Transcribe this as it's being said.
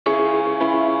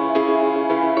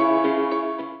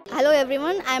Hello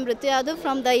everyone, I am Rithu Yadav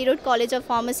from the College of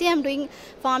Pharmacy. I am doing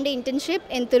PharmD internship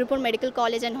in Tirupur Medical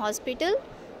College and Hospital.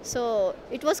 So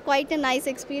it was quite a nice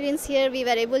experience here. We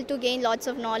were able to gain lots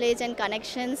of knowledge and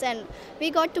connections, and we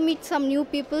got to meet some new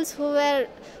people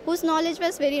whose knowledge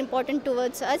was very important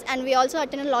towards us, and we also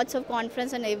attended lots of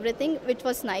conference and everything, which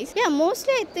was nice. Yeah,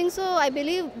 mostly I think so. I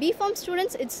believe B.Pharm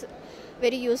students, it's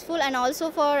very useful, and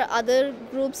also for other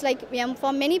groups like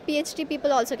for many PhD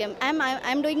people also came.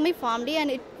 I'm doing my PharmD and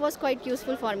it was quite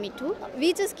useful for me too.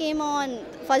 We just came on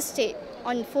first day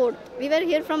on 4th. We were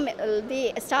here from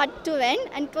the start to end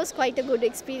and it was quite a good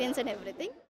experience and everything.